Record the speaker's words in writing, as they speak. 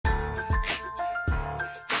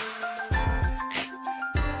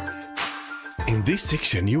In this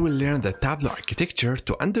section, you will learn the Tableau architecture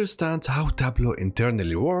to understand how Tableau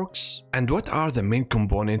internally works and what are the main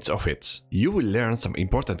components of it. You will learn some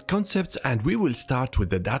important concepts, and we will start with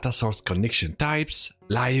the data source connection types,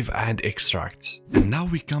 live and extract. And now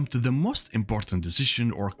we come to the most important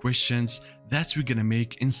decision or questions that we're gonna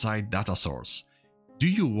make inside data source. Do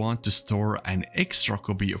you want to store an extra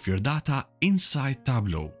copy of your data inside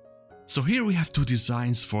Tableau? So here we have two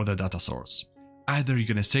designs for the data source. Either you're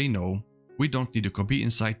gonna say no, we don't need a copy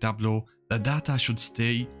inside Tableau, the data should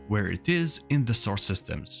stay where it is in the source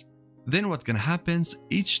systems. Then what gonna happen,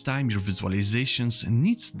 each time your visualizations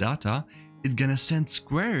needs data, it's gonna send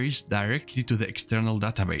queries directly to the external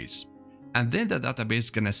database. And then the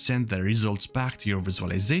database gonna send the results back to your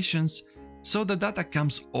visualizations, so the data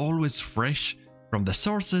comes always fresh from the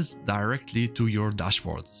sources directly to your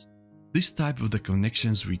dashboards. This type of the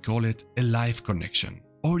connections, we call it a live connection.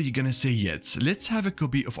 Or you're gonna say, yes, let's have a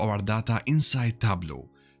copy of our data inside Tableau.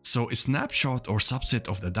 So a snapshot or subset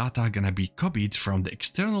of the data gonna be copied from the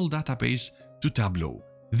external database to Tableau.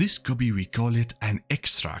 This copy, we call it an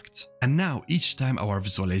extract. And now each time our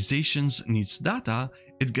visualizations needs data,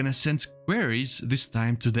 it's gonna send queries this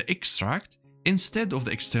time to the extract instead of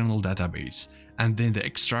the external database. And then the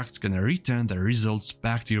extract gonna return the results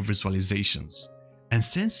back to your visualizations. And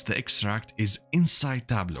since the extract is inside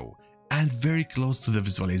Tableau and very close to the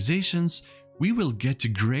visualizations, we will get a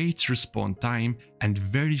great response time and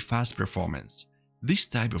very fast performance. This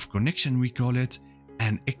type of connection, we call it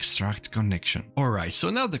an extract connection. Alright, so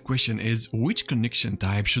now the question is, which connection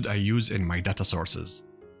type should I use in my data sources?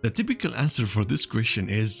 The typical answer for this question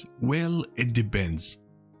is, well, it depends.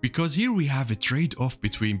 Because here we have a trade-off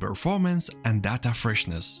between performance and data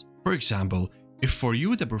freshness. For example, if for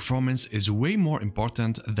you the performance is way more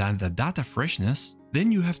important than the data freshness,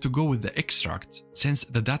 then you have to go with the extract, since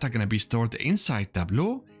the data gonna be stored inside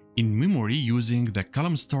Tableau in memory using the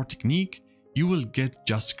column store technique. You will get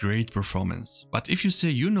just great performance. But if you say,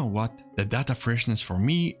 you know what, the data freshness for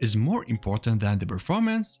me is more important than the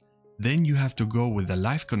performance, then you have to go with the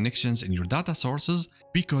live connections in your data sources,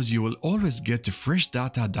 because you will always get the fresh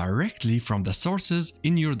data directly from the sources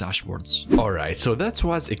in your dashboards. Alright, so that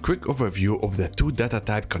was a quick overview of the two data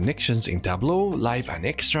type connections in Tableau, live and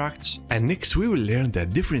extract. And next we will learn the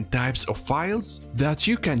different types of files that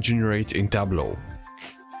you can generate in Tableau.